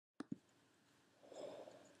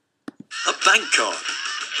bank card.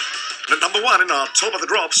 And at number 1 in our top of the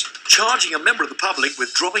drops, charging a member of the public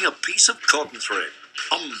with dropping a piece of cotton thread.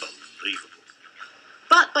 Unbelievable.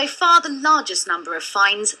 But by far the largest number of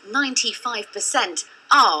fines, 95%,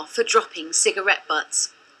 are for dropping cigarette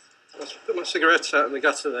butts. I put my cigarettes out in the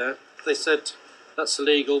gutter there. They said, that's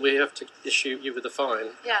illegal, we have to issue you with a fine.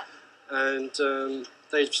 Yeah. And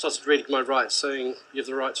they started reading my rights, saying you have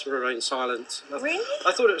the right to remain silent. Really?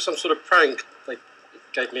 I thought it was some sort of prank. They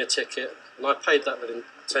gave me a ticket, and I paid that within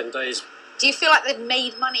 10 days. Do you feel like they've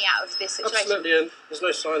made money out of this situation? Absolutely, and there's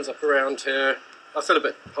no signs up around here. I feel a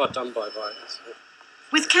bit hard done by it. So.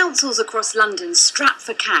 With councils across London strapped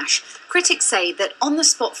for cash, critics say that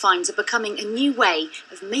on-the-spot fines are becoming a new way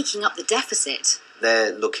of making up the deficit.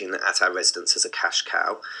 They're looking at our residents as a cash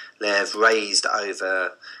cow. They've raised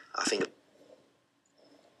over, I think,